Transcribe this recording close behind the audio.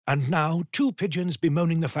And now, two pigeons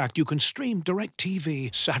bemoaning the fact you can stream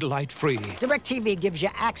DirecTV satellite-free. DirecTV gives you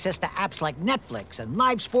access to apps like Netflix and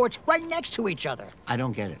live sports right next to each other. I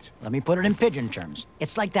don't get it. Let me put it in pigeon terms.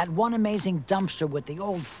 It's like that one amazing dumpster with the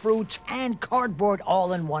old fruits and cardboard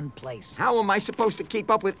all in one place. How am I supposed to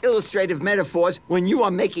keep up with illustrative metaphors when you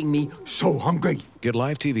are making me so hungry? Get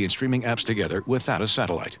live TV and streaming apps together without a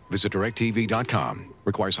satellite. Visit DirecTV.com.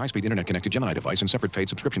 Requires high-speed internet-connected Gemini device and separate paid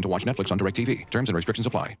subscription to watch Netflix on DirecTV. Terms and restrictions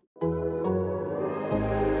apply.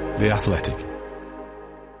 The Athletic.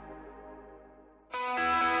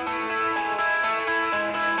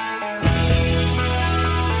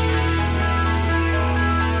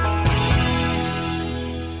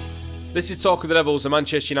 This is Talk of the Devils, a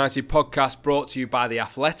Manchester United podcast brought to you by The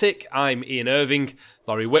Athletic. I'm Ian Irving,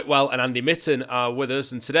 Laurie Whitwell and Andy Mitten are with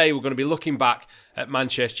us, and today we're going to be looking back at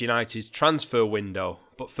Manchester United's transfer window.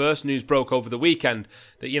 But first, news broke over the weekend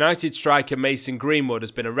that United striker Mason Greenwood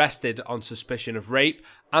has been arrested on suspicion of rape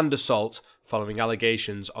and assault following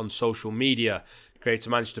allegations on social media.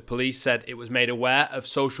 Greater Manchester Police said it was made aware of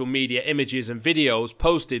social media images and videos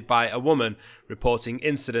posted by a woman reporting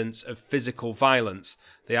incidents of physical violence.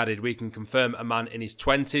 They added, "We can confirm a man in his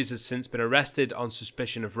 20s has since been arrested on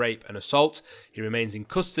suspicion of rape and assault. He remains in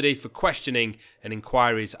custody for questioning and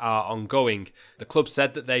inquiries are ongoing." The club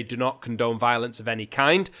said that they do not condone violence of any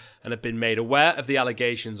kind and have been made aware of the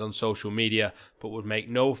allegations on social media, but would make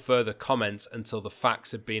no further comments until the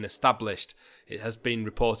facts have been established. It has been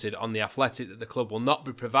reported on The Athletic that the club will not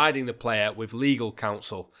be providing the player with legal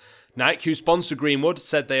counsel. Nike, who sponsor Greenwood,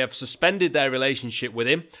 said they have suspended their relationship with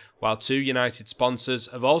him, while two United sponsors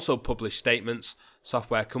have also published statements.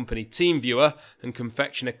 Software company TeamViewer and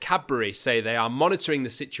confectioner Cadbury say they are monitoring the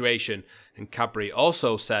situation, and Cadbury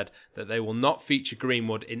also said that they will not feature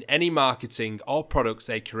Greenwood in any marketing or products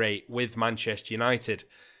they create with Manchester United.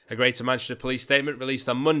 A Greater Manchester Police statement released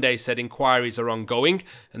on Monday said inquiries are ongoing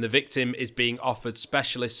and the victim is being offered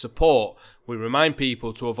specialist support. We remind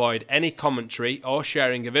people to avoid any commentary or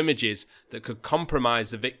sharing of images that could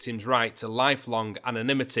compromise the victim's right to lifelong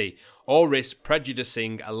anonymity or risk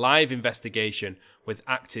prejudicing a live investigation with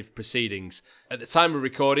active proceedings. At the time of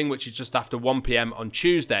recording, which is just after 1 p.m. on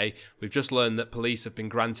Tuesday, we've just learned that police have been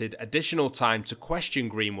granted additional time to question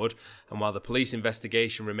Greenwood, and while the police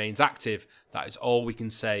investigation remains active, that is all we can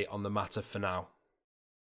say on the matter for now.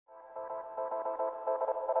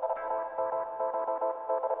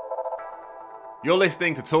 You're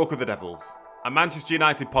listening to Talk of the Devils, a Manchester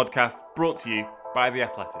United podcast brought to you by The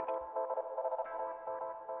Athletic.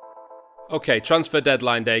 Okay, transfer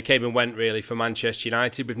deadline day came and went really for Manchester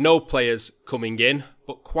United with no players coming in,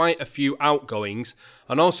 but quite a few outgoings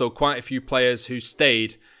and also quite a few players who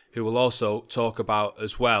stayed who we'll also talk about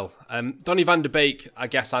as well. Donny van de Beek, I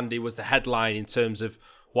guess, Andy, was the headline in terms of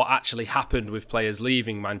what actually happened with players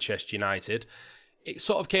leaving Manchester United. It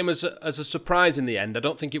sort of came as a surprise in the end. I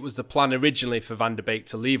don't think it was the plan originally for Van de Beek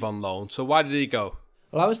to leave on loan. So why did he go?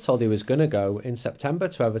 Well, I was told he was going to go in September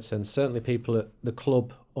to Everton. Certainly people at the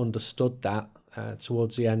club understood that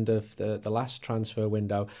towards the end of the last transfer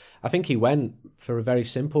window. I think he went for a very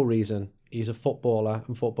simple reason. He's a footballer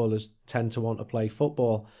and footballers tend to want to play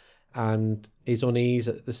football. And his unease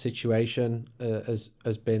at the situation has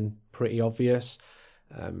been pretty obvious.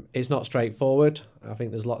 It's not straightforward. I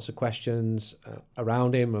think there's lots of questions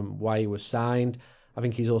around him and why he was signed. I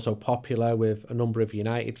think he's also popular with a number of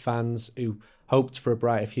United fans who hoped for a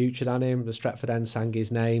brighter future than him. The Stretford End sang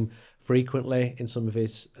his name frequently in some of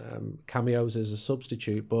his cameos as a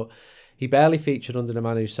substitute, but he barely featured under the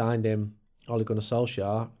man who signed him, Ole Gunnar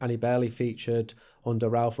Solskjaer, and he barely featured under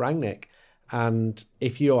Ralf Rangnick. And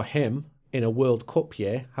if you're him in a World Cup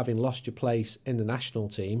year, having lost your place in the national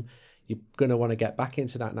team, you're going to want to get back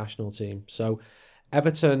into that national team. So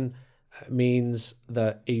Everton means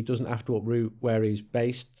that he doesn't have to uproot where he's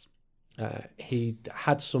based. He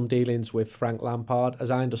had some dealings with Frank Lampard.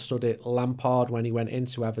 As I understood it, Lampard, when he went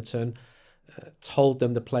into Everton, told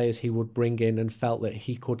them the players he would bring in and felt that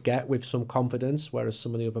he could get with some confidence, whereas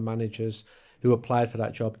some of the other managers who applied for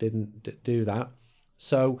that job didn't do that.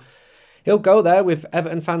 So he'll go there with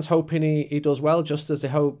Everton fans hoping he does well, just as they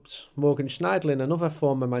hoped Morgan Schneiderlin, another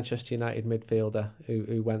former Manchester United midfielder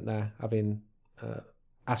who went there having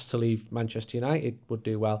asked to leave Manchester United, would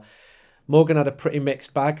do well. Morgan had a pretty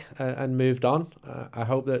mixed bag and moved on. I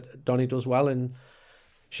hope that Donny does well and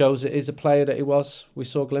shows that he's a player that he was. We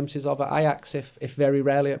saw glimpses of at Ajax, if very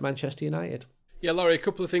rarely at Manchester United. Yeah, Laurie, a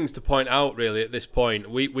couple of things to point out really at this point.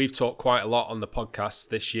 We've talked quite a lot on the podcast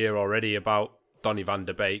this year already about Donny van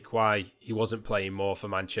de Beek, why he wasn't playing more for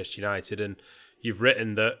Manchester United, and you've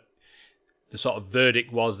written that the sort of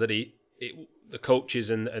verdict was that the coaches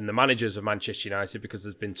and the managers of Manchester United, because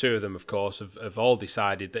there's been two of them, of course, have all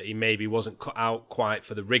decided that he maybe wasn't cut out quite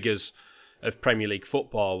for the rigours of Premier League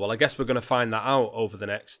football. Well, I guess we're going to find that out over the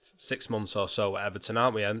next 6 months or so at Everton,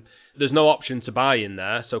 aren't we? And there's no option to buy in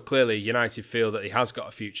there, so clearly United feel that he has got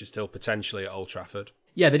a future still potentially at Old Trafford.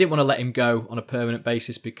 Yeah, they didn't want to let him go on a permanent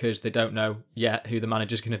basis because they don't know yet who the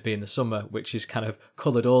manager's going to be in the summer, which has kind of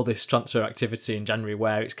coloured all this transfer activity in January,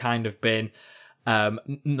 where it's kind of been,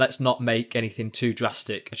 let's not make anything too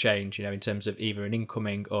drastic a change, in terms of either an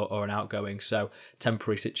incoming or an outgoing. So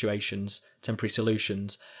temporary situations, temporary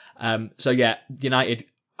solutions. United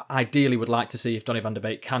ideally would like to see if Donny van de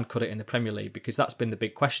Beek can cut it in the Premier League, because that's been the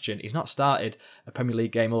big question. He's not started a Premier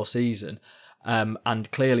League game all season.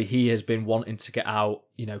 And clearly he has been wanting to get out,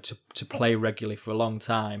 to play regularly for a long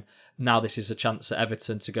time. Now this is a chance at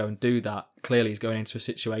Everton to go and do that. Clearly he's going into a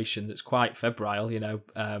situation that's quite febrile,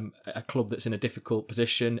 a club that's in a difficult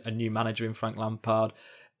position, a new manager in Frank Lampard.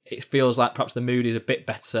 It feels like perhaps the mood is a bit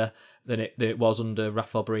better than it was under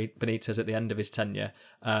Rafael Benitez at the end of his tenure.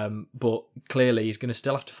 But clearly he's going to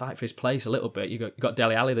still have to fight for his place a little bit. You've got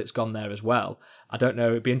Dele Alli that's gone there as well. I don't know,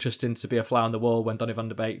 it'd be interesting to be a fly on the wall when Donny van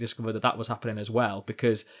de Beek discovered that was happening as well,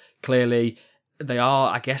 because clearly they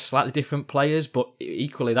are, I guess, slightly different players, but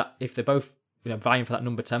equally that if they're both vying for that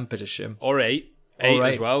number 10 position. Or eight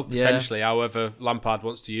as well, potentially, however Lampard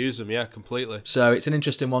wants to use them, completely. So it's an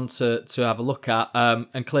interesting one to have a look at,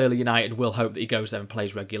 and clearly United will hope that he goes there and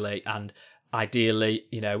plays regularly, and ideally,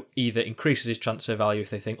 either increases his transfer value if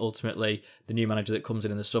they think ultimately the new manager that comes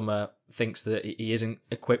in the summer thinks that he isn't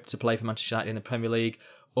equipped to play for Manchester United in the Premier League,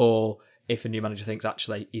 or if a new manager thinks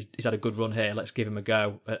actually he's had a good run here, let's give him a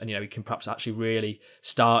go, and he can perhaps actually really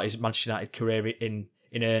start his Manchester United career in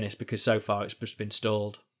earnest, because so far it's just been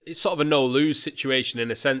stalled. It's sort of a no-lose situation in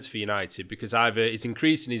a sense for United, because either he's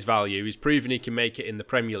increasing his value, he's proven he can make it in the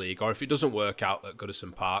Premier League, or if it doesn't work out at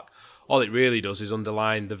Goodison Park, all it really does is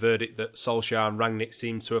underline the verdict that Solskjaer and Rangnick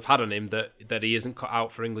seem to have had on him, that he isn't cut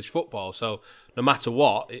out for English football. So no matter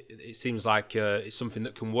what, it seems like it's something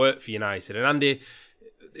that can work for United. And Andy,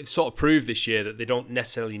 they've sort of proved this year that they don't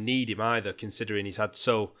necessarily need him either, considering he's had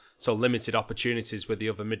so limited opportunities with the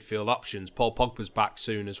other midfield options. Paul Pogba's back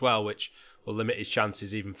soon as well, which will limit his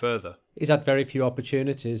chances even further. He's had very few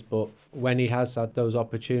opportunities, but when he has had those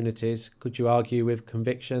opportunities, could you argue with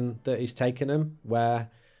conviction that he's taken them, where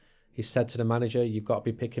he's said to the manager, you've got to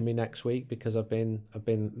be picking me next week because I've been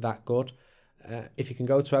that good? If he can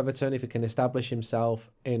go to Everton, if he can establish himself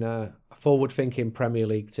in a forward-thinking Premier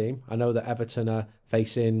League team. I know that Everton are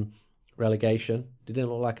facing relegation. They didn't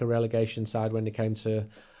look like a relegation side when they came to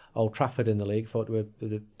Old Trafford in the league. Thought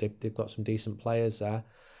they've got some decent players there.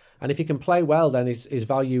 And if he can play well, then his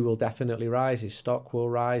value will definitely rise. His stock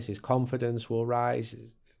will rise. His confidence will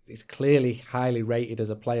rise. He's clearly highly rated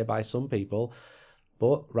as a player by some people.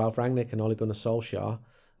 But Ralf Rangnick and Ole Gunnar Solskjaer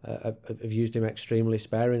have used him extremely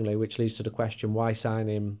sparingly, which leads to the question, why sign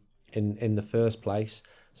him in the first place?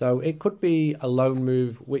 So it could be a loan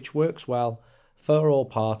move which works well for all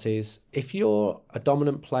parties. If you're a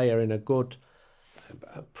dominant player in a good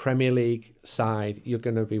Premier League side, you're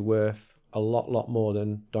going to be worth a lot more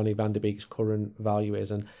than Donny van de Beek's current value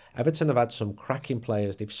is. And Everton have had some cracking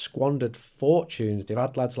players. They've squandered fortunes. They've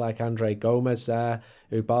had lads like Andre Gomez there,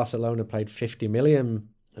 who Barcelona paid 50 million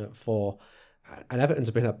for. And Everton's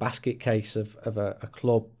been a basket case of a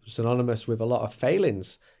club synonymous with a lot of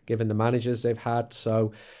failings, given the managers they've had.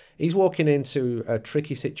 So he's walking into a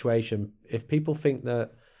tricky situation. If people think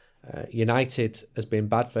that United has been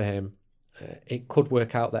bad for him, it could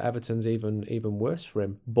work out that Everton's even worse for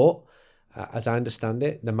him. But as I understand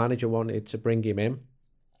it, the manager wanted to bring him in,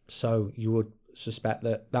 so you would suspect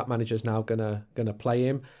that manager's now gonna play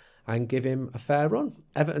him and give him a fair run.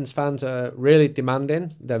 Everton's fans are really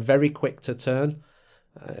demanding. They're very quick to turn.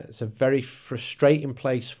 It's a very frustrating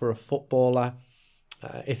place for a footballer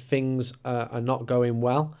if things are not going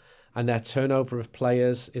well, and their turnover of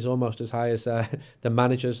players is almost as high as the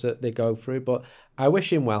managers that they go through. But I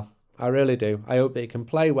wish him well. I really do. I hope that he can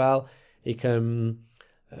play well. He can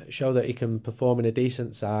show that he can perform in a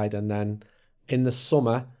decent side, and then in the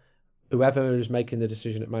summer, whoever is making the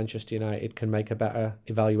decision at Manchester United can make a better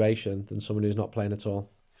evaluation than someone who's not playing at all.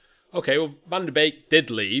 Okay, well, Van de Beek did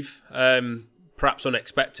leave, perhaps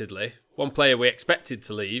unexpectedly. One player we expected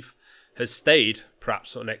to leave has stayed,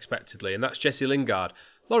 perhaps unexpectedly, and that's Jesse Lingard.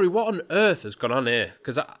 Laurie, what on earth has gone on here?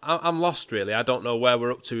 Because I'm lost, really. I don't know where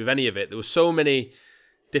we're up to with any of it. There were so many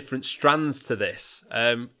different strands to this.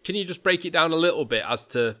 Can you just break it down a little bit as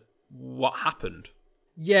to what happened?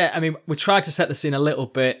 Yeah, I mean, we tried to set the scene a little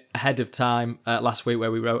bit ahead of time last week,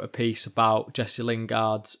 where we wrote a piece about Jesse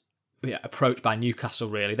Lingard's approached by Newcastle.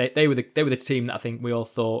 Really, they were the team that I think we all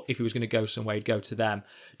thought if he was going to go somewhere, he'd go to them,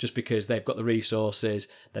 just because they've got the resources.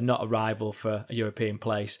 They're not a rival for a European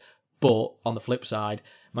place. But on the flip side,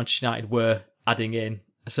 Manchester United were adding in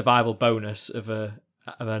a survival bonus of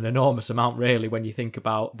an enormous amount, really, when you think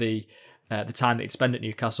about the time that he'd spend at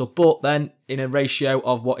Newcastle. But then in a ratio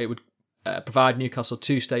of what it would provide Newcastle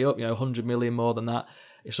to stay up, 100 million more than that,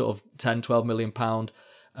 it's sort of 10, 12 million pound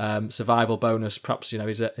survival bonus, perhaps,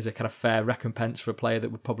 is a kind of fair recompense for a player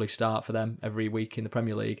that would probably start for them every week in the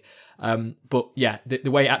Premier League. But yeah,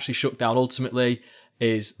 the way it actually shook down ultimately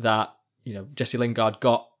is that, Jesse Lingard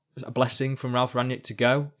got a blessing from Ralf Rangnick to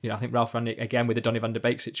go. I think Ralf Rangnick, again, with the Donny van de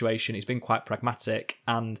Beek situation, he's been quite pragmatic,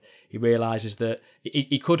 and he realises that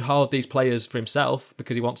he could hold these players for himself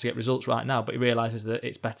because he wants to get results right now, but he realises that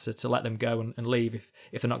it's better to let them go and leave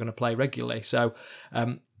if they're not going to play regularly. So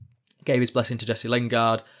gave his blessing to Jesse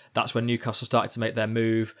Lingard. That's when Newcastle started to make their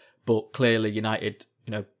move, but clearly United,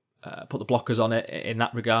 put the blockers on it in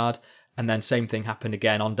that regard. And then same thing happened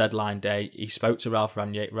again on deadline day. He spoke to Ralf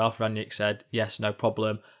Rangnick. Ralf Rangnick said, yes, no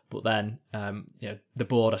problem. But then, the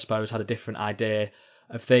board, I suppose, had a different idea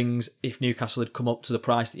of things. If Newcastle had come up to the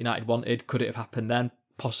price that United wanted, could it have happened then?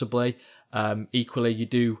 Possibly. Equally, you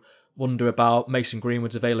do wonder about Mason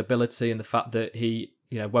Greenwood's availability and the fact that he,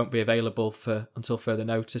 won't be available until further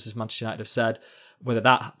notice, as Manchester United have said. Whether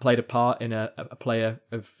that played a part in a player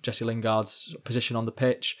of Jesse Lingard's position on the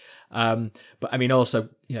pitch. But I mean, also,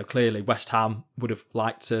 clearly West Ham would have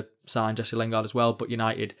liked to sign Jesse Lingard as well, but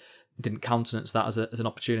United didn't countenance that as an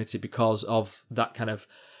opportunity because of that kind of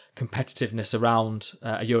competitiveness around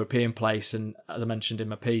a European place. And as I mentioned in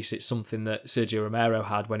my piece, it's something that Sergio Romero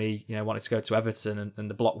had when he wanted to go to Everton, and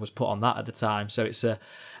the block was put on that at the time. So it's a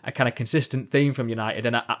kind of consistent theme from United.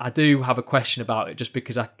 And I do have a question about it, just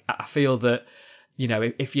because I feel that,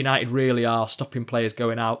 if United really are stopping players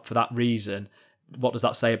going out for that reason, what does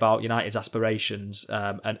that say about United's aspirations?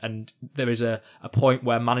 And there is a point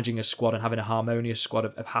where managing a squad and having a harmonious squad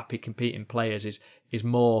of happy competing players is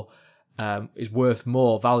worth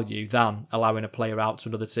more value than allowing a player out to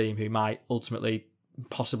another team who might ultimately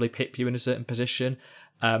possibly pip you in a certain position.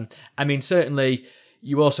 I mean, certainly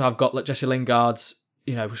you also have got Jesse Lingard's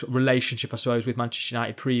relationship, I suppose, with Manchester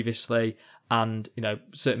United previously, and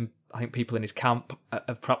certain, I think, people in his camp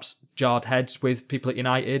have perhaps jarred heads with people at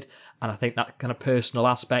United, and I think that kind of personal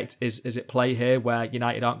aspect is at play here, where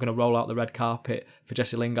United aren't going to roll out the red carpet for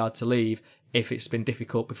Jesse Lingard to leave if it's been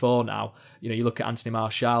difficult before now. You look at Anthony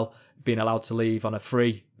Martial being allowed to leave on a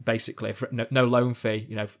free, basically, no loan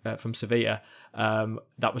fee, from Sevilla.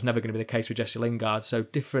 That was never going to be the case with Jesse Lingard. So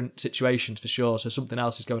different situations for sure. So something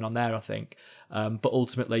else is going on there, I think. But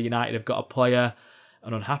ultimately, United have got a player,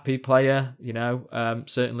 an unhappy player,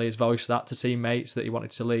 certainly has voiced that to teammates that he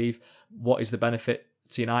wanted to leave. What is the benefit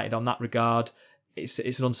to United on that regard? It's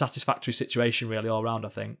an unsatisfactory situation really all round, I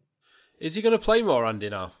think. Is he going to play more, Andy,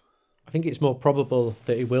 now? I think it's more probable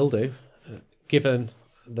that he will do, given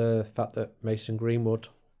the fact that Mason Greenwood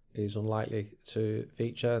is unlikely to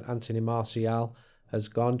feature. Anthony Martial has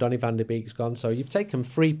gone. Donny van de Beek's gone. So you've taken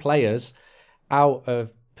 3 players out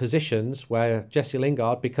of positions where Jesse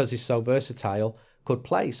Lingard, because he's so versatile, could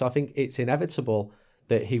play. So I think it's inevitable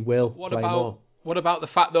that he will play more. What about the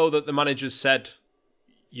fact, though, that the manager's said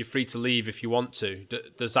you're free to leave if you want to?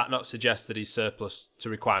 Does that not suggest that he's surplus to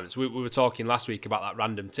requirements? We were talking last week about that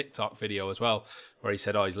random TikTok video as well, where he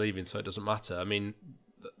said, he's leaving, so it doesn't matter. I mean,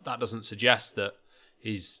 that doesn't suggest that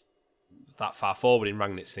he's that far forward in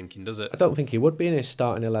Rangnick's thinking, does it? I don't think he would be in his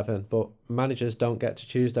starting 11, but managers don't get to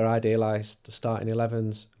choose their idealised starting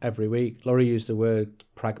 11s every week. Laurie used the word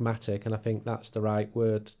pragmatic, and I think that's the right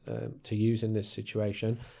word to use in this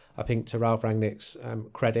situation. I think, to Ralf Rangnick's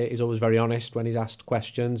credit, he's always very honest when he's asked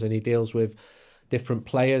questions, and he deals with different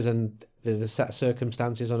players and the set of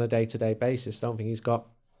circumstances on a day-to-day basis. I don't think he's got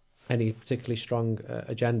any particularly strong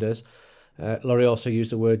agendas. Laurie also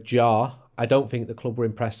used the word jar. I don't think the club were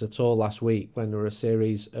impressed at all last week when there were a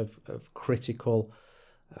series of critical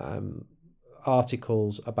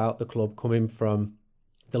articles about the club coming from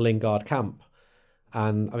the Lingard camp.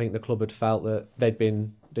 And I think the club had felt that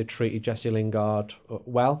they'd treated Jesse Lingard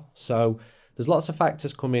well. So there's lots of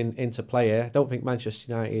factors coming into play here. I don't think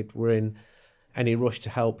Manchester United were in any rush to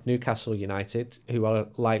help Newcastle United, who are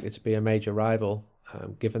likely to be a major rival,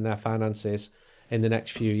 given their finances in the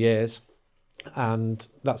next few years. And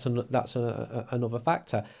that's another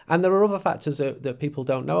factor. And there are other factors that people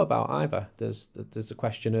don't know about either. There's the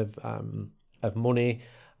question of money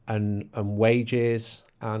and wages,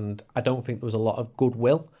 and I don't think there was a lot of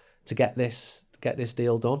goodwill to get this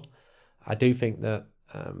deal done. I do think that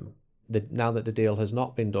now that the deal has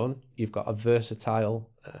not been done, you've got a versatile,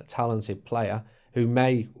 talented player who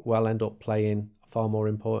may well end up playing a far more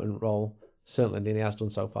important role, certainly than he has done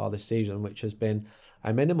so far this season, which has been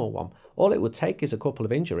a minimal one. All it would take is a couple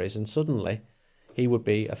of injuries and suddenly he would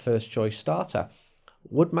be a first-choice starter.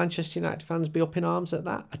 Would Manchester United fans be up in arms at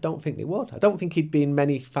that? I don't think they would. I don't think he'd be in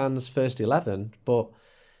many fans' first 11, but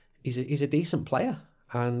he's a decent player.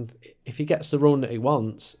 And if he gets the run that he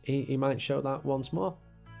wants, he might show that once more.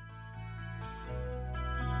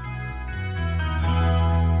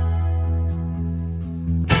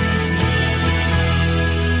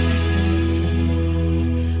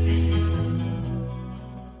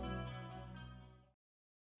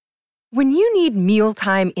 When you need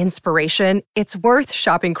mealtime inspiration, it's worth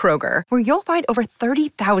shopping Kroger, where you'll find over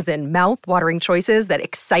 30,000 mouth-watering choices that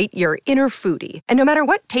excite your inner foodie. And no matter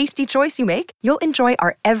what tasty choice you make, you'll enjoy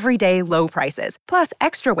our everyday low prices, plus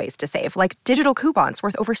extra ways to save, like digital coupons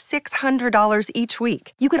worth over $600 each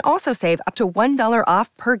week. You can also save up to $1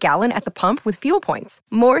 off per gallon at the pump with fuel points.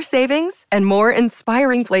 More savings and more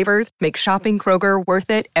inspiring flavors make shopping Kroger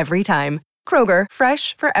worth it every time. Kroger,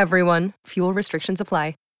 fresh for everyone. Fuel restrictions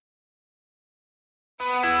apply.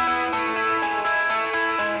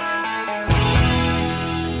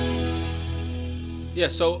 Yeah,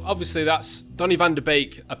 so obviously that's Donny van de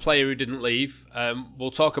Beek, a player who didn't leave. We'll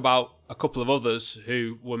talk about a couple of others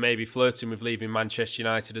who were maybe flirting with leaving Manchester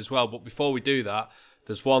United as well. But before we do that,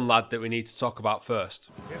 there's one lad that we need to talk about first.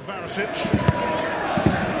 Here's Barisic.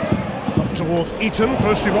 Up towards Eaton,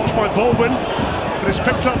 closely watched by Baldwin. But it's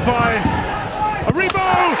picked up by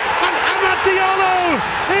Aribo, and Amad Diallo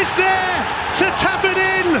is there to tap it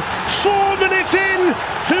in. 4 minutes in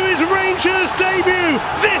to his Rangers debut.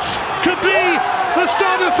 This could be the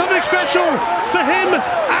start of something special for him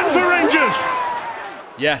and for Rangers.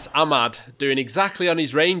 Yes, Amad doing exactly on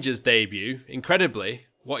his Rangers debut, incredibly,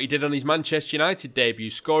 what he did on his Manchester United debut,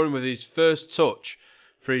 scoring with his first touch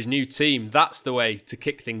for his new team. That's the way to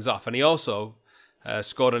kick things off. And he also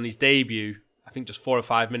scored on his debut, I think just 4 or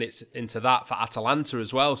 5 minutes into that, for Atalanta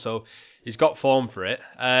as well. So he's got form for it.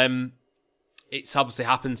 It's obviously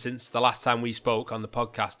happened since the last time we spoke on the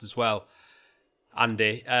podcast as well,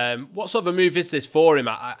 Andy. What sort of a move is this for him?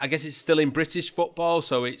 I guess it's still in British football,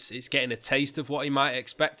 so it's getting a taste of what he might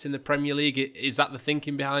expect in the Premier League. Is that the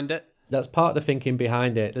thinking behind it? That's part of the thinking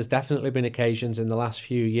behind it. There's definitely been occasions in the last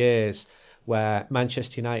few years where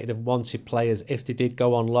Manchester United have wanted players, if they did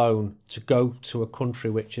go on loan, to go to a country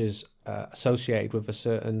which is associated with a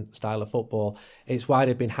certain style of football. It's why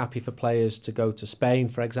they've been happy for players to go to Spain,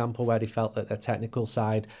 for example, where they felt that their technical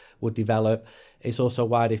side would develop. It's also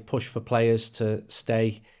why they've pushed for players to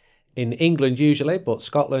stay in England usually, but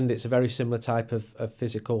Scotland, it's a very similar type of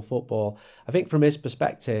physical football. I think from his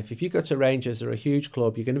perspective, if you go to Rangers, they're a huge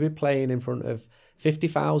club, you're going to be playing in front of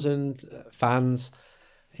 50,000 fans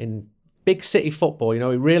in big city football. You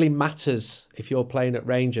know, it really matters if you're playing at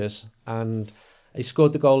Rangers. And he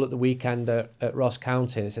scored the goal at the weekend at Ross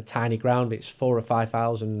County. It's a tiny ground. It's 4,000 or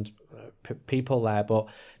 5,000 people there. But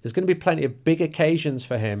there's going to be plenty of big occasions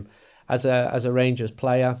for him as a Rangers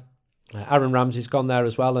player. Aaron Ramsey's gone there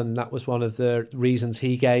as well, and that was one of the reasons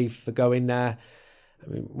he gave for going there. I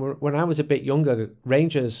mean, when I was a bit younger,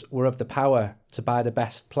 Rangers were of the power to buy the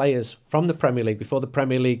best players from the Premier League before the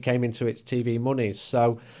Premier League came into its TV monies.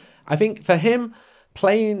 So I think for him,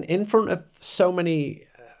 playing in front of so many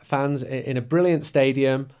fans in a brilliant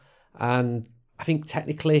stadium, and I think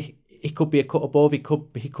technically he could be a cut above. He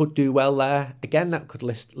could do well there. Again, that could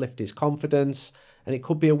lift his confidence, and it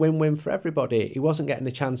could be a win-win for everybody. He wasn't getting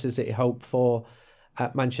the chances that he hoped for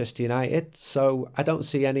at Manchester United, so I don't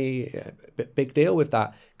see any big deal with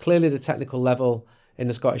that. Clearly, the technical level in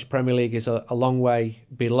the Scottish Premier League is a long way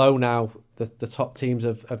below now the top teams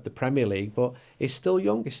of the Premier League, but he's still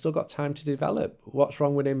young. He's still got time to develop. What's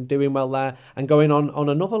wrong with him doing well there and going on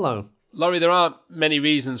another loan? Laurie, there aren't many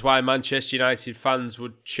reasons why Manchester United fans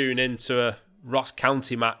would tune into a Ross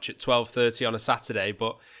County match at 12:30 on a Saturday,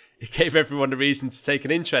 but it gave everyone a reason to take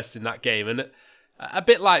an interest in that game. And a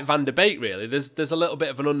bit like Van de Beek, really, there's a little bit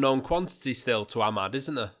of an unknown quantity still to Amad,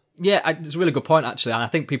 isn't there? Yeah, it's a really good point, actually, and I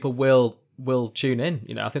think people will tune in.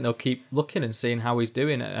 You know, I think they'll keep looking and seeing how he's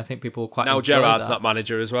doing, and I think people will quite now enjoy Gerrard's that. not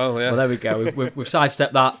manager as well. Yeah. Well, there we go. We've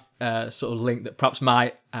sidestepped that sort of link that perhaps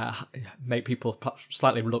might make people perhaps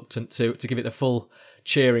slightly reluctant to give it the full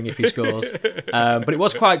cheering if he scores. But it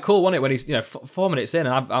was quite cool, wasn't it, when he's 4 minutes in,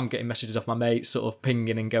 and I'm getting messages off my mates sort of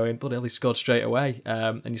pinging and going, bloody hell, he scored straight away.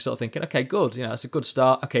 And you're sort of thinking, okay, good, it's a good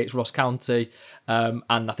start. Okay, it's Ross County, and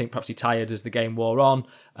I think perhaps he tired as the game wore on.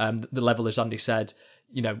 The level, as Andy said,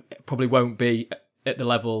 probably won't be at the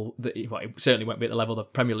level that, well, it certainly won't be at the level of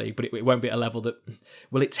the Premier League, but it won't be at a level that,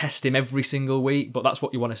 will it test him every single week? But that's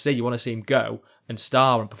what you want to see. You want to see him go and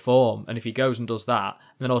star and perform. And if he goes and does that,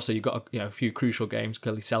 and then also you've got a few crucial games,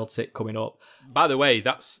 clearly Celtic coming up. By the way,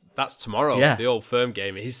 that's tomorrow, the Old Firm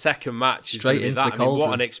game. His second match. Straight into the cauldron.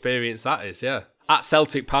 What an experience that is, yeah. At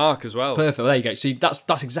Celtic Park as well. Perfect. Well, there you go. So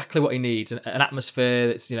that's exactly what he needs. An atmosphere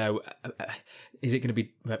that's, is it going to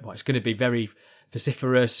be, well, it's going to be very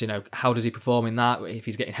vociferous, how does he perform in that? If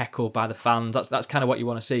he's getting heckled by the fans, that's kind of what you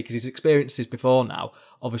want to see, because his experiences before now,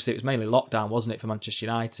 obviously it was mainly lockdown, wasn't it, for Manchester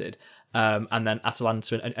United, and then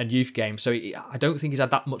Atalanta and youth games. So I don't think he's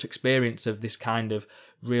had that much experience of this kind of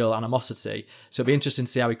real animosity. So it'll be interesting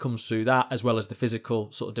to see how he comes through that, as well as the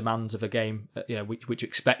physical sort of demands of a game, which you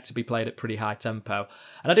expect to be played at pretty high tempo.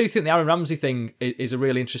 And I do think the Aaron Ramsey thing is a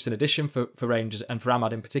really interesting addition for Rangers, and for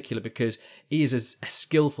Amad in particular, because he is a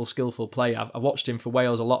skillful player. I've watched him for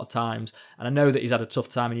Wales a lot of times, and I know that he's had a tough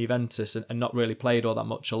time in Juventus and not really played all that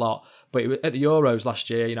much a lot. But at the Euros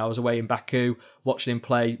last year, I was away in Baku watching him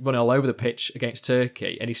play, running all over the pitch against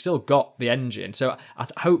Turkey, and he's still got the engine. So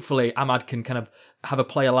hopefully Amad can kind of have a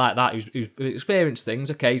player like that who's experienced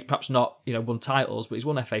things. Okay, he's perhaps not won titles, but he's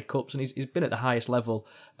won FA Cups, and he's been at the highest level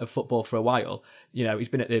of football for a while. He's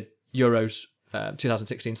been at the Euros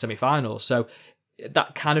 2016 semi-finals. So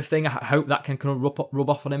that kind of thing, I hope that can kind of rub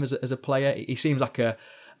off on him as a player. He seems like a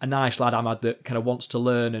nice lad, Amad, that kind of wants to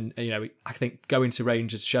learn, and I think going to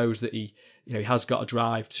Rangers shows that he has got a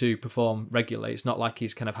drive to perform regularly. It's not like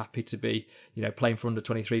he's kind of happy to be playing for under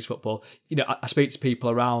 23s football. I speak to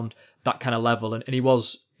people around that kind of level, and he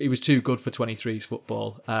was too good for 23s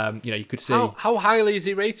football. You could see how highly is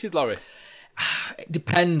he rated, Laurie? It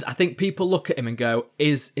depends. I think people look at him and go,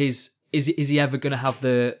 is he ever going to have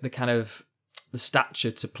the kind of the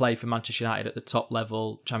stature to play for Manchester United at the top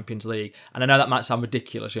level Champions League? And I know that might sound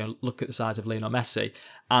ridiculous, look at the size of Lionel Messi,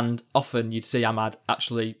 and often you'd see Amad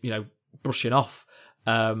actually, brushing off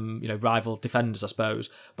rival defenders, I suppose.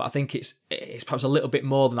 But I think it's perhaps a little bit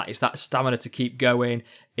more than that. It's that stamina to keep going.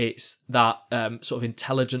 It's that sort of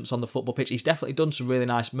intelligence on the football pitch. He's definitely done some really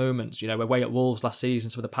nice moments. Away at Wolves last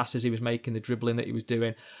season, some of the passes he was making, the dribbling that he was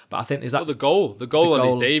doing. But I think there's that the goal on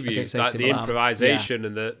his debut, like the improvisation, yeah,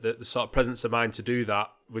 and the sort of presence of mind to do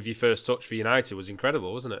that with your first touch for United was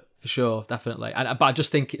incredible, wasn't it? For sure, definitely. But I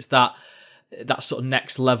just think it's that sort of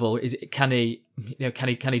next level. Can he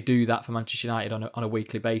do that for Manchester United on a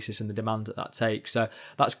weekly basis, and the demand that takes? So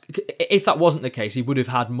if that wasn't the case, he would have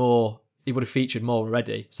had more. He would have featured more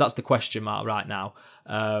already. So that's the question mark right now.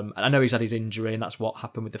 And I know he's had his injury, and that's what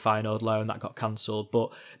happened with the Feyenoord loan that got cancelled.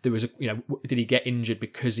 But there was did he get injured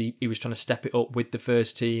because he was trying to step it up with the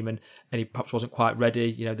first team, and he perhaps wasn't quite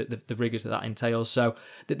ready? The rigours that entails. So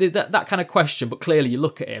that kind of question. But clearly, you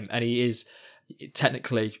look at him, and he is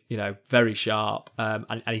technically, very sharp,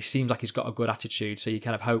 and he seems like he's got a good attitude. So you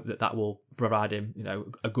kind of hope that will provide him,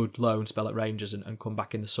 a good loan spell at Rangers and come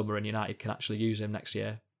back in the summer, and United can actually use him next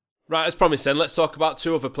year. Right, as promised then, let's talk about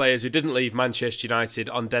two other players who didn't leave Manchester United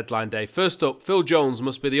on deadline day. First up, Phil Jones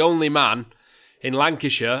must be the only man in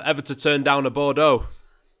Lancashire ever to turn down a Bordeaux.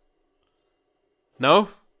 No?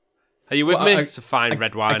 Are you with me? It's a fine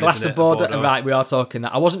red wine, a glass isn't of it? Bordeaux. Right, we are talking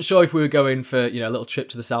that. I wasn't sure if we were going for a little trip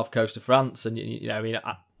to the south coast of France, and I would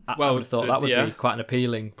have thought that would be quite an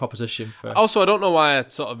appealing proposition for. Also, I don't know why I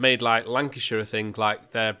sort of made like Lancashire a thing,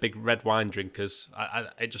 like they're big red wine drinkers.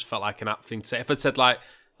 It just felt like an apt thing to say. If I'd said like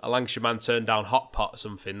a Lancashire man turned down hot pot or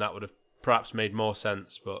something, that would have perhaps made more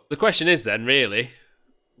sense. But the question is then, really,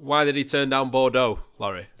 why did he turn down Bordeaux,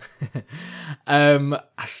 Laurie?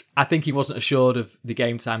 I think he wasn't assured of the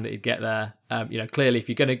game time that he'd get there. Clearly, if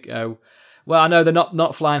you're going to go, well, I know they're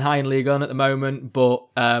not flying high in Ligue 1 at the moment, but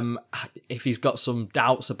if he's got some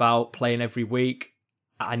doubts about playing every week,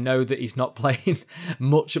 I know that he's not playing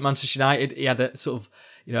much at Manchester United. He had a sort of,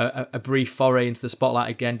 a brief foray into the spotlight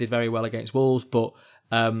again, did very well against Wolves, but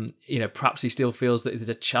perhaps he still feels that there's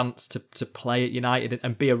a chance to play at United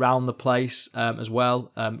and be around the place as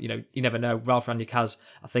well. You never know. Ralph Rangnick has,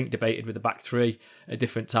 I think, debated with the back three at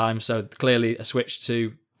different times. So clearly a switch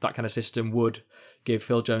to that kind of system would give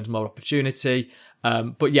Phil Jones more opportunity.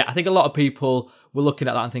 But yeah, I think a lot of people were looking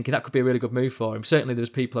at that and thinking that could be a really good move for him. Certainly there was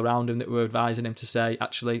people around him that were advising him to say,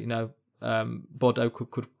 actually, Bordeaux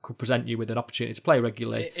could present you with an opportunity to play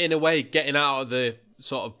regularly. In a way, getting out of the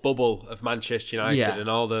sort of bubble of Manchester United and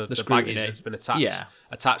all the baggage that's been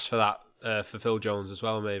attached for that for Phil Jones as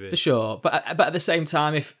well, maybe. For sure, but at the same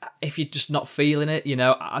time, if you're just not feeling it,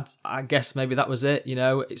 I guess maybe that was it.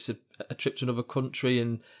 It's a trip to another country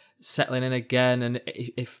and settling in again, and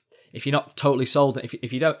if you're not totally sold,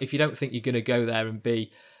 if you don't think you're going to go there and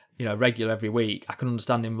be regular every week, I can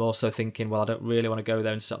understand him also thinking, well, I don't really want to go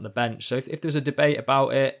there and sit on the bench. So if there's a debate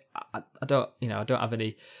about it, I don't have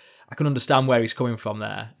any. I can understand where he's coming from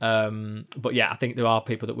there. But yeah, I think there are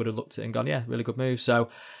people that would have looked at it and gone, yeah, really good move. So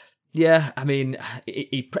yeah, I mean,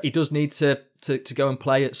 he does need to go and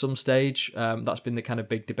play at some stage. That's been the kind of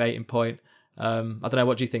big debating point. I don't know.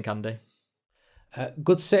 What do you think, Andy?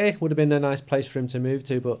 Good City would have been a nice place for him to move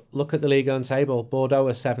to, but look at the league on table. Bordeaux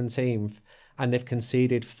are 17th, and they've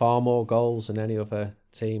conceded far more goals than any other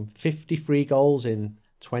team. 53 goals in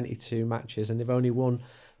 22 matches, and they've only won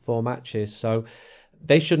 4 matches. So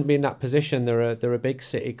they shouldn't be in that position. They're a big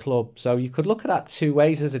City club. So you could look at that two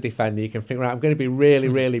ways as a defender. You can think, right, I'm going to be really,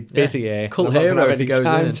 really busy here. Cult hero if he goes in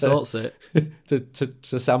and sorts it.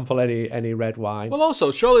 to sample any red wine. Well, also,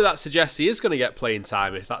 surely that suggests he is going to get playing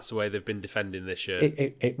time if that's the way they've been defending this year.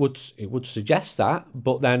 It would suggest that.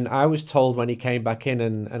 But then I was told when he came back in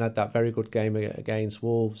and had that very good game against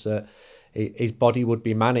Wolves that his body would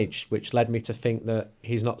be managed, which led me to think that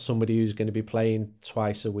he's not somebody who's going to be playing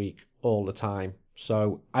twice a week all the time.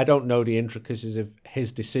 So I don't know the intricacies of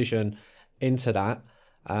his decision into that.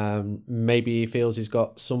 Maybe he feels he's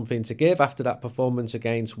got something to give after that performance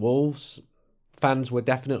against Wolves. Fans were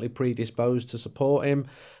definitely predisposed to support him,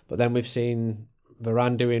 but then we've seen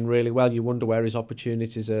Varane doing really well. You wonder where his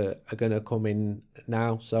opportunities are going to come in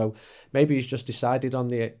now. So maybe he's just decided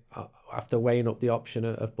on after weighing up the option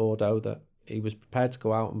of Bordeaux that he was prepared to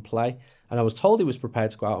go out and play. And I was told he was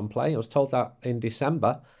prepared to go out and play. I was told that in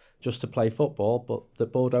December, just to play football, but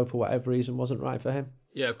that Bordeaux, for whatever reason, wasn't right for him.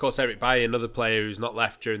 Yeah, of course, Eric Bailly, another player who's not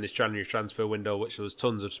left during this January transfer window, which there was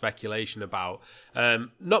tons of speculation about.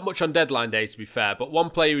 Not much on deadline day, to be fair, but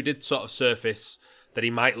one player who did sort of surface that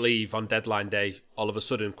he might leave on deadline day all of a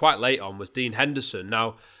sudden, quite late on, was Dean Henderson.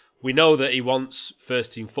 Now, we know that he wants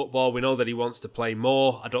first-team football. We know that he wants to play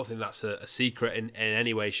more. I don't think that's a secret in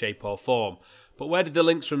any way, shape or form. But where did the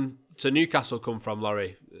links to Newcastle come from,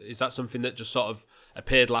 Laurie? Is that something that just sort of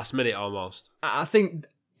appeared last minute almost? I think,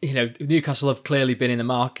 Newcastle have clearly been in the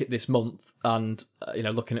market this month and,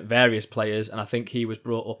 looking at various players. And I think he was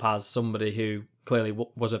brought up as somebody who clearly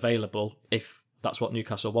was available if that's what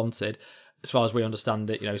Newcastle wanted. As far as we understand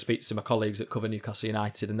it, speak to my colleagues that cover Newcastle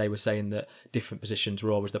United, and they were saying that different positions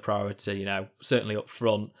were always the priority, certainly up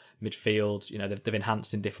front, midfield, they've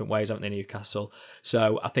enhanced in different ways, haven't they, Newcastle?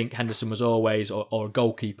 So I think Henderson was always, or a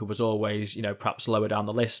goalkeeper was always, perhaps lower down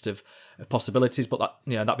the list of possibilities. But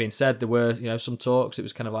that, that being said, there were, some talks. It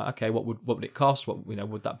was kind of like, okay, what would it cost? What,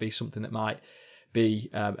 would that be something that might be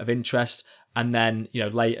of interest? And then,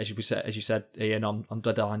 late, as you said, Ian, on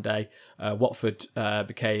deadline day, Watford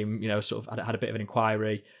became, sort of had a bit of an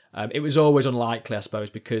inquiry. It was always unlikely, I suppose,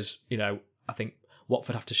 because, I think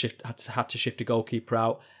Watford had to shift a goalkeeper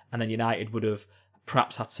out, and then United would have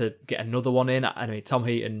perhaps had to get another one in. I mean, Tom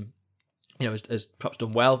Heaton, has perhaps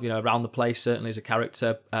done well, around the place, certainly as a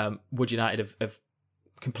character. Would United have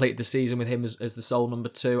completed the season with him as the sole number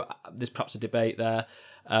 2? There's perhaps a debate there.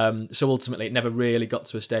 So ultimately, it never really got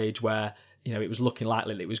to a stage where, it was looking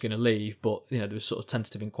likely that it was going to leave, but, there was sort of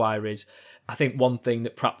tentative inquiries. I think one thing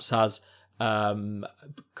that perhaps has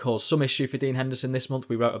caused some issue for Dean Henderson this month,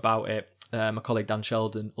 we wrote about it, my colleague Dan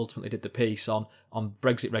Sheldon ultimately did the piece on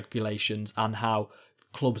Brexit regulations and how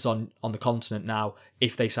clubs on the continent now,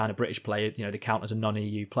 if they sign a British player, they count as a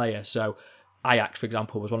non-EU player. So Ajax, for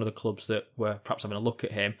example, was one of the clubs that were perhaps having a look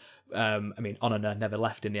at him. Onana never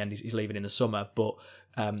left in the end. He's leaving in the summer, but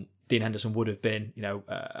Dean Henderson would have been,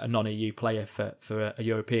 a non-EU player for a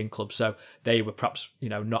European club. So they were perhaps,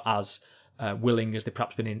 not as willing as they've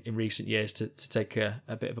perhaps been in recent years to take a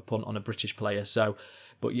bit of a punt on a British player. So,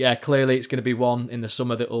 but yeah, clearly it's going to be one in the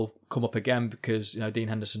summer that will come up again because, Dean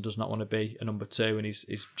Henderson does not want to be a number 2, and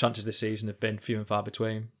his chances this season have been few and far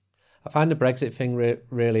between. I find the Brexit thing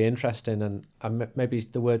really interesting, and maybe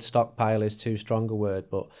the word stockpile is too strong a word,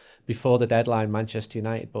 but before the deadline, Manchester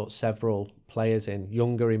United bought several players in,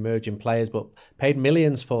 younger emerging players, but paid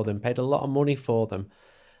millions for them, paid a lot of money for them.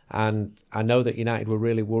 And I know that United were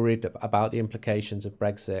really worried about the implications of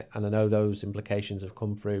Brexit, and I know those implications have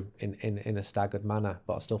come through in a staggered manner,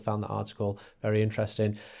 but I still found that article very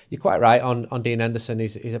interesting. You're quite right on Dean Henderson.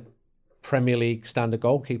 He's a Premier League standard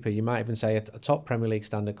goalkeeper. You might even say a top Premier League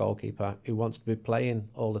standard goalkeeper who wants to be playing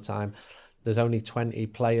all the time. There's only 20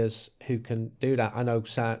 players who can do that. I know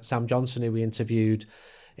Sam Johnson, who we interviewed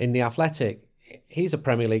in The Athletic, he's a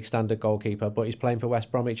Premier League standard goalkeeper, but he's playing for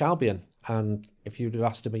West Bromwich Albion. And if you'd have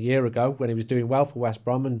asked him a year ago when he was doing well for West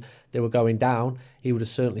Brom and they were going down, he would have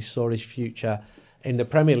certainly saw his future in the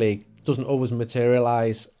Premier League. Doesn't always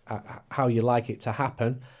materialise how you like it to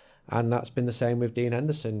happen. And that's been the same with Dean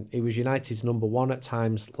Henderson. He was United's number 1 at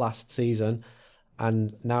times last season.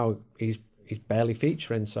 and now he's barely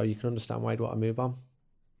featuring, so you can understand why he'd want to move on.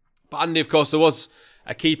 But Andy, of course, there was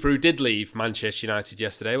a keeper who did leave Manchester United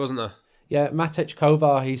yesterday, wasn't there? Yeah, Matic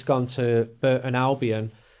Kovar, he's gone to Burton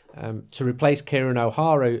Albion to replace Kieran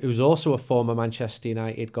O'Hara, who's also a former Manchester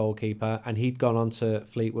United goalkeeper, and he'd gone on to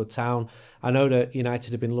Fleetwood Town. I know that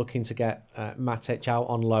United have been looking to get Matic out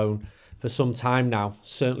on loan for some time now.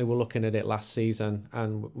 Certainly we're looking at it last season,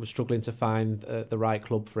 and we're struggling to find the right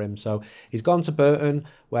club for him. So he's gone to Burton,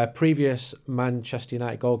 where previous Manchester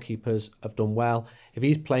United goalkeepers have done well. If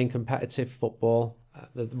he's playing competitive football,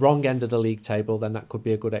 the wrong end of the league table, then that could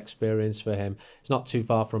be a good experience for him. It's not too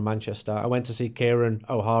far from Manchester. I went to see Kieran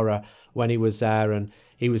O'Hara when he was there, and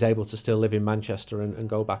he was able to still live in Manchester and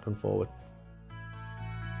go back and forward.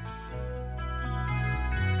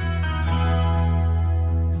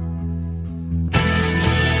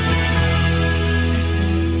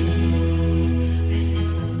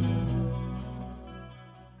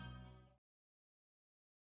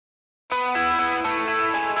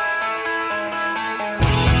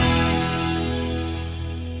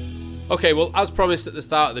 Okay, well, as promised at the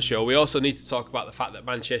start of the show, we also need to talk about the fact that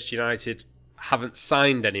Manchester United haven't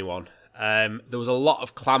signed anyone. There was a lot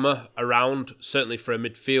of clamour around, certainly for a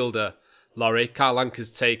midfielder, Laurie. Carl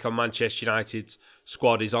Anker's take on Manchester United's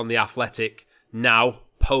squad is on The Athletic now,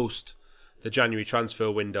 post the January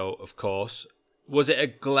transfer window, of course. Was it a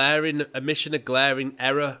glaring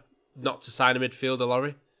error not to sign a midfielder,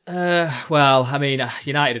 Laurie? Well, I mean,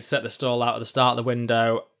 United had set the stall out at the start of the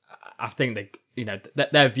window. I think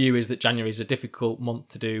their view is that January is a difficult month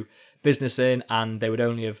to do business in, and they would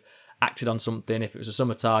only have acted on something if it was a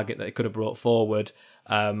summer target that they could have brought forward.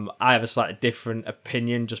 I have a slightly different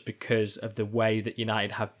opinion just because of the way that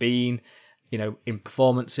United have been, in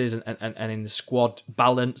performances and in the squad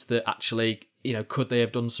balance, that actually, could they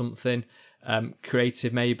have done something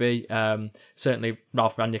creative maybe? Certainly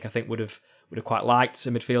Ralf Rangnick, I think, would have quite liked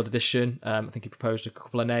a midfield addition. I think he proposed a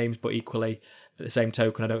couple of names, but equally, at the same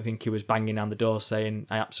token, I don't think he was banging down the door saying,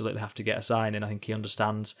 I absolutely have to get a signing. I think he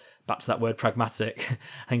understands, back to that word pragmatic,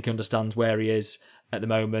 I think he understands where he is at the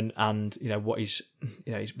moment and, what his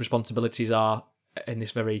responsibilities are in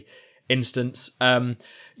this very instance.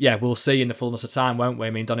 We'll see in the fullness of time, won't we?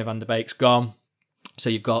 I mean, Donny van der Beek's gone. So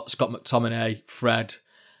you've got Scott McTominay, Fred,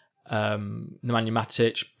 Nemanja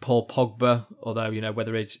Matic, Paul Pogba, although,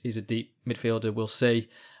 whether he's a deep midfielder, we'll see.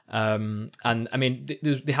 And I mean,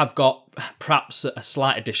 they have got perhaps a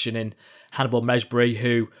slight addition in Hannibal Mejbri,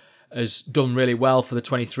 who has done really well for the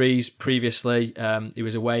 23s previously. He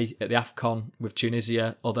was away at the AFCON with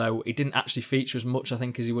Tunisia, although he didn't actually feature as much, I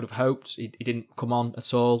think, as he would have hoped. He didn't come on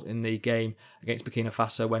at all in the game against Burkina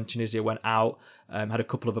Faso when Tunisia went out. Had a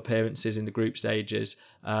couple of appearances in the group stages,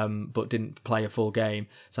 but didn't play a full game.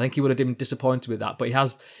 So I think he would have been disappointed with that. But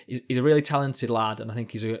he's a really talented lad, and I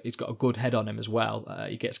think he's got a good head on him as well.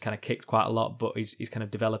 He gets kind of kicked quite a lot, but he's kind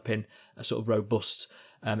of developing a sort of robust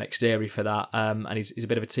exterior for that, and he's a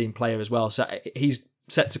bit of a team player as well. So he's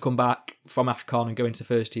set to come back from AFCON and go into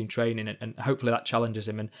first team training, and hopefully that challenges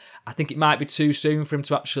him. And I think it might be too soon for him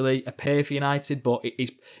to actually appear for United, but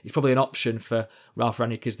he's probably an option for Ralf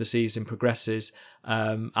Rangnick as the season progresses.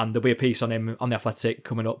 And there'll be a piece on him on The Athletic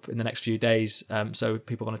coming up in the next few days, so if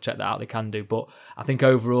people want to check that out, they can do. But I think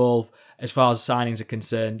overall, as far as signings are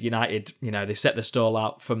concerned, United, they set the stall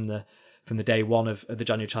out from the day one of the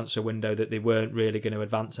January transfer window that they weren't really going to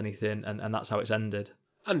advance anything, and that's how it's ended.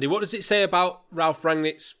 Andy, what does it say about Ralf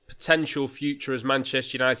Rangnick's potential future as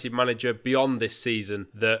Manchester United manager beyond this season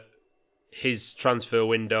that his first transfer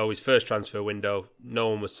window, no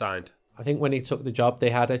one was signed? I think when he took the job,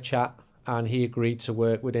 they had a chat and he agreed to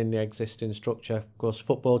work within the existing structure. Of course,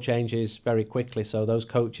 football changes very quickly, so those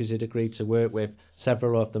coaches he'd agreed to work with,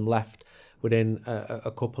 several of them left within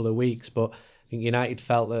a couple of weeks, but I think United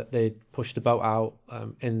felt that they pushed the boat out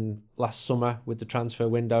in last summer with the transfer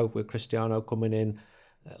window, with Cristiano coming in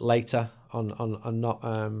later on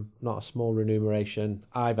not a small remuneration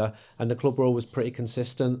either, and the club were always pretty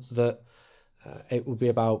consistent that it would be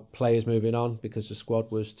about players moving on because the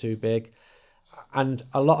squad was too big. And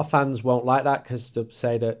a lot of fans won't like that because they'll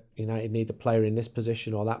say that United need a player in this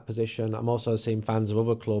position or that position. I'm also seeing fans of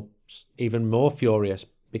other clubs even more furious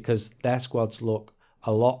because their squads look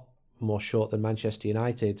a lot more short than Manchester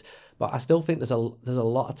United's. But I still think there's a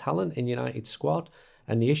lot of talent in United's squad,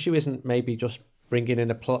 and the issue isn't maybe just bringing in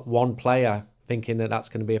one player thinking that that's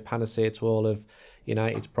going to be a panacea to all of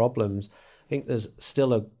United's problems. I think there's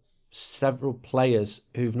still several players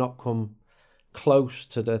who've not come close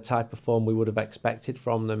to the type of form we would have expected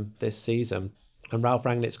from them this season. And Ralf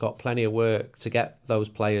Rangnick's got plenty of work to get those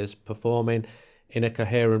players performing in a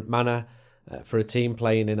coherent manner. for a team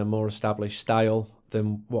playing in a more established style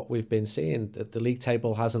than what we've been seeing. The league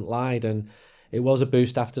table hasn't lied, and it was a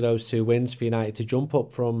boost after those 2 wins for United to jump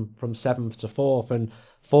up from 7th to 4th, and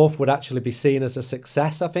 4th would actually be seen as a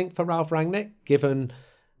success, I think, for Ralf Rangnick, given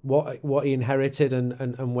what he inherited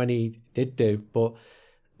and when he did do. But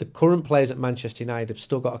the current players at Manchester United have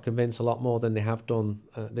still got to convince a lot more than they have done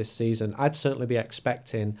this season. I'd certainly be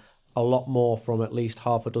expecting a lot more from at least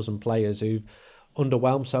half a dozen players who've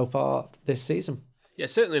underwhelmed so far this season. Yeah,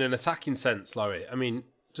 certainly in an attacking sense, Laurie. I mean,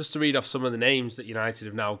 just to read off some of the names that United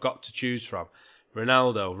have now got to choose from: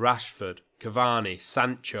 Ronaldo, Rashford, Cavani,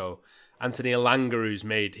 Sancho, Anthony Elanga, who's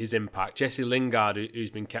made his impact, Jesse Lingard, who's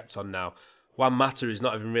been kept on now, Juan Mata, who's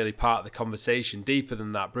not even really part of the conversation. Deeper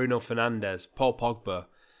than that, Bruno Fernandes, Paul Pogba.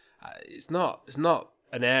 It's not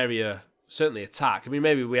an area, certainly attack. I mean,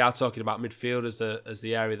 maybe we are talking about midfield as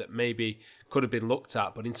the area that maybe could have been looked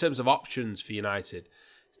at, but in terms of options for United,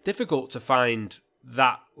 it's difficult to find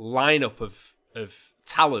that lineup of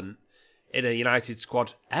talent in a United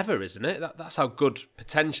squad ever, isn't it? That's how good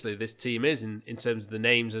potentially this team is in terms of the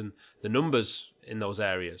names and the numbers in those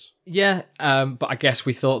areas. Yeah, but I guess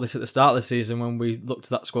we thought this at the start of the season when we looked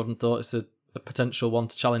at that squad and thought it's a potential one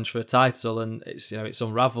to challenge for a title, and it's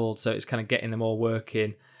unravelled. So it's kind of getting them all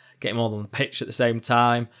working, getting them all on the pitch at the same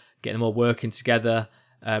time, getting them all working together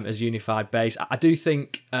as a unified base. I do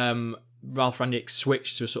think Ralf Rangnick's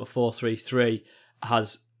switch to a sort of 4-3-3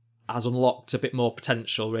 has unlocked a bit more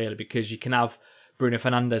potential, really, because you can have Bruno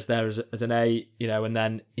Fernandes there as an 8, and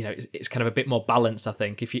then it's kind of a bit more balanced. I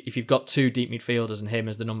think if you've got 2 deep midfielders and him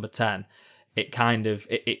as the number 10, it kind of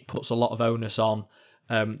it puts a lot of onus on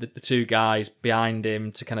the 2 guys behind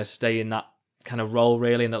him to kind of stay in that kind of role,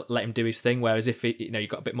 really, and let him do his thing. Whereas if you've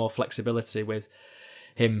got a bit more flexibility with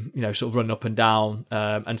him, sort of running up and down,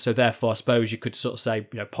 and so therefore I suppose you could sort of say,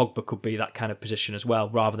 Pogba could be that kind of position as well,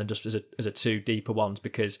 rather than just as a 2 deeper ones,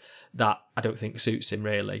 because that I don't think suits him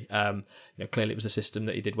really. Clearly it was a system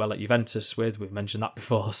that he did well at Juventus with. We've mentioned that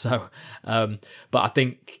before. So, but I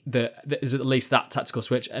think that there's at least that tactical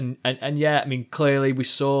switch, and yeah, I mean, clearly we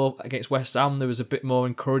saw against West Ham there was a bit more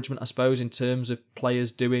encouragement, I suppose, in terms of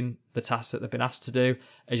players doing the tasks that they've been asked to do.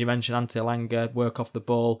 As you mentioned, Anthony Elanga, work off the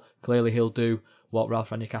ball. Clearly he'll do what Ralf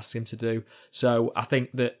Rangnick asks him to do. So I think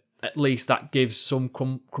that at least that gives some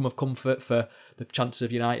crumb of comfort for the chances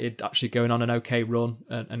of United actually going on an okay run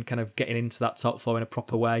and kind of getting into that top 4 in a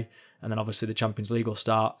proper way. And then obviously the Champions League will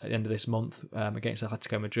start at the end of this month against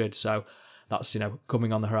Atletico Madrid. So that's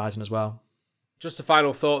coming on the horizon as well. Just a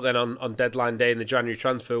final thought then on deadline day in the January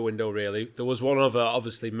transfer window, really. There was one other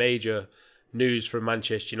obviously major news from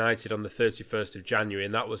Manchester United on the 31st of January,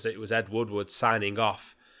 and that was it was Ed Woodward signing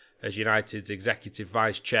off as United's executive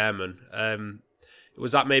vice chairman.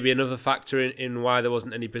 Was that maybe another factor in why there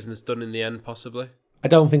wasn't any business done in the end, possibly? I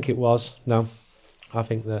don't think it was, no. I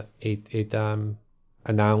think that he'd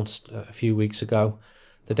announced a few weeks ago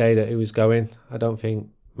the day that he was going. I don't think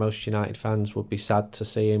most United fans would be sad to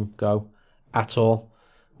see him go at all.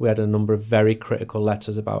 We had a number of very critical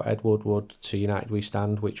letters about Ed Woodward to United We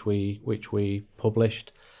Stand, which we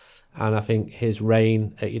published. And I think his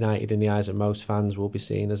reign at United in the eyes of most fans will be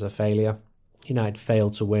seen as a failure. United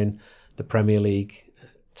failed to win the Premier League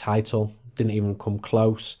title, didn't even come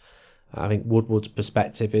close. I think Woodward's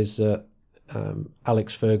perspective is that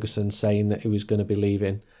Alex Ferguson saying that he was going to be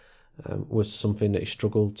leaving was something that he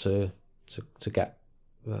struggled to get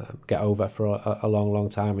over for a long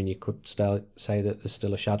time, and you could still say that there's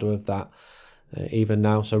still a shadow of that even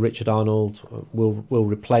now. So Richard Arnold will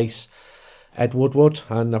replace Ed Woodward,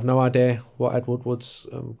 and I've no idea what Ed Woodward's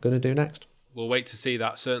going to do next. We'll wait to see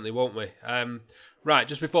that, certainly, won't we? Right,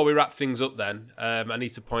 just before we wrap things up then, I need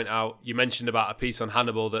to point out, you mentioned about a piece on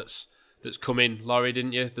Hannibal that's come in, Laurie,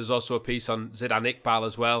 didn't you? There's also a piece on Zidane Iqbal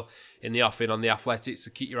as well in the offing on The Athletic,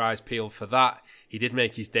 so keep your eyes peeled for that. He did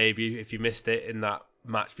make his debut, if you missed it, in that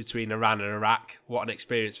match between Iran and Iraq. What an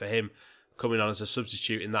experience for him coming on as a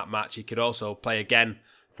substitute in that match. He could also play again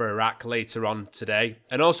for Iraq later on today.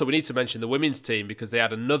 And also we need to mention the women's team, because they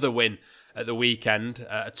had another win at the weekend,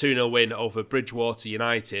 a 2-0 win over Bridgewater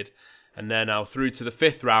United, and they're now through to the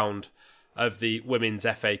 5th round of the Women's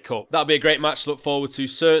FA Cup. That'll be a great match to look forward to,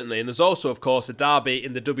 certainly. And there's also, of course, a derby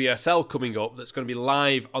in the WSL coming up that's going to be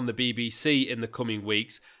live on the BBC in the coming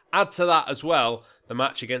weeks. Add to that as well the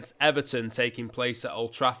match against Everton taking place at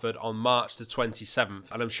Old Trafford on March the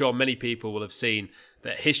 27th. And I'm sure many people will have seen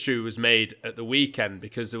that history was made at the weekend,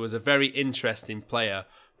 because there was a very interesting player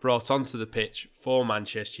brought onto the pitch for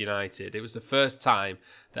Manchester United. It was the first time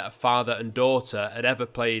that a father and daughter had ever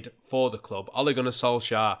played for the club. Ole Gunnar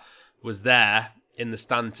Solskjaer was there in the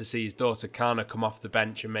stand to see his daughter Kana come off the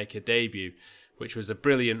bench and make her debut, which was a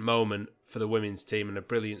brilliant moment for the women's team and a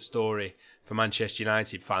brilliant story for Manchester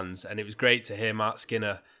United fans. And it was great to hear Mark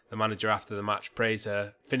Skinner, the manager, after the match, praise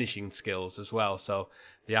her finishing skills as well. So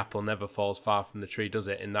the apple never falls far from the tree, does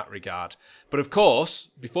it, in that regard? But of course,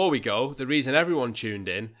 before we go, the reason everyone tuned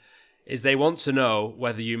in is they want to know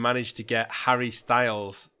whether you managed to get Harry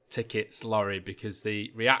Styles tickets, Laurie, because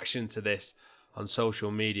the reaction to this on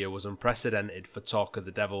social media was unprecedented for Talk of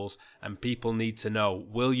the Devils, and people need to know,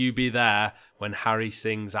 will you be there when Harry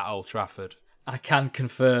sings at Old Trafford? I can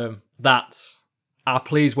confirm that our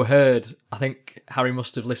pleas were heard. I think Harry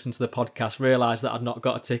must have listened to the podcast, realised that I'd not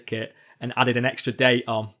got a ticket, and added an extra date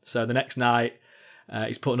on. So the next night,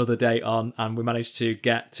 he's put another date on, and we managed to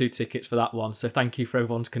get 2 tickets for that one. So thank you for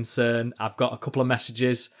everyone's concern. I've got a couple of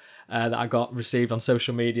messages that I got received on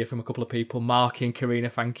social media from a couple of people. Mark and Karina,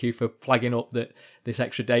 thank you for flagging up that this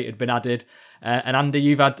extra date had been added. And Andy,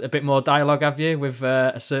 you've had a bit more dialogue, have you, with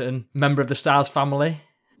a certain member of the Stars family?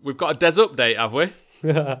 We've got a Des update, have we?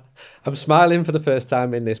 I'm smiling for the first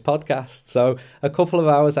time in this podcast. So a couple of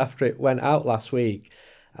hours after it went out last week,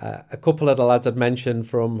 a couple of the lads I'd mentioned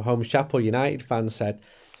from Holmes Chapel United fans said,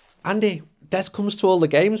 Andy, Des comes to all the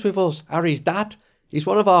games with us. Harry's dad. He's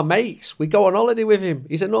one of our mates. We go on holiday with him.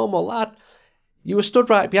 He's a normal lad. You were stood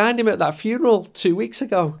right behind him at that funeral 2 weeks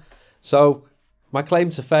ago. So my claim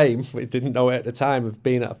to fame, we didn't know it at the time, of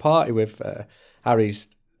being at a party with Harry's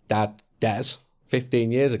dad, Des,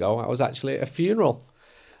 15 years ago. I was actually at a funeral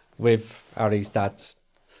with Harry's dad's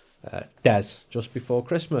Des just before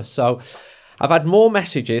Christmas. So I've had more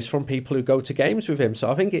messages from people who go to games with him. So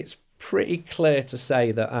I think it's pretty clear to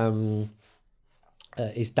say that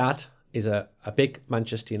his dad is a big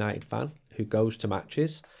Manchester United fan who goes to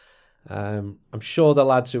matches. I'm sure the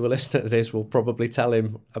lads who are listening to this will probably tell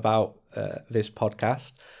him about this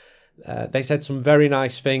podcast. They said some very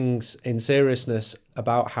nice things in seriousness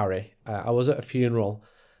about Harry. I was at a funeral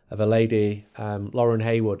of a lady, Lauren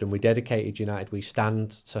Haywood, and we dedicated United We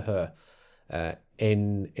Stand to her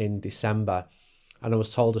in December. And I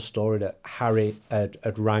was told a story that Harry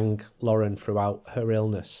had rang Lauren throughout her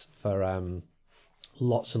illness for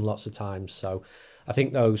lots and lots of times. So I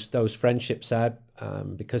think those friendships there,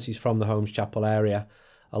 because he's from the Holmes Chapel area,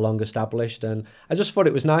 are long established. And I just thought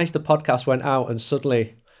it was nice the podcast went out and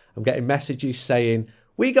suddenly I'm getting messages saying,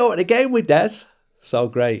 we go to the game with Des. So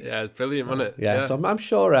great. Yeah, it's brilliant, wasn't it? Yeah, so I'm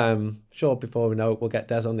sure before we know it, we'll get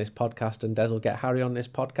Des on this podcast and Des will get Harry on this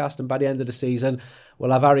podcast. And by the end of the season,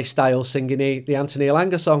 we'll have Harry Styles singing the Anthony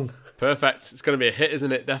Elanga song. Perfect. It's going to be a hit,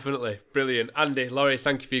 isn't it? Definitely. Brilliant. Andy, Laurie,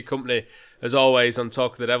 thank you for your company as always on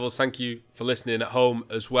Talk of the Devils. Thank you for listening at home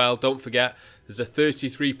as well. Don't forget, there's a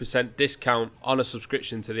 33% discount on a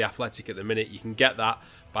subscription to The Athletic at the minute. You can get that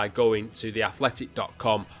by going to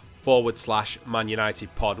theathletic.com/Man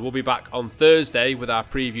United pod. We'll be back on Thursday with our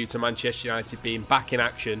preview to Manchester United being back in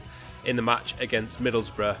action in the match against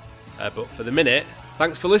Middlesbrough. But for the minute,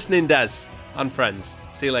 thanks for listening, Des and friends.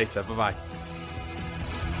 See you later. Bye-bye.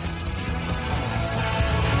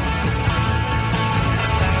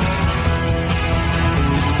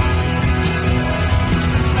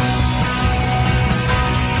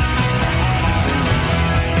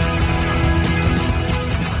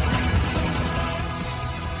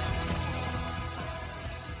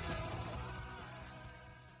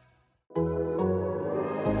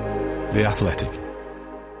 The Athletic.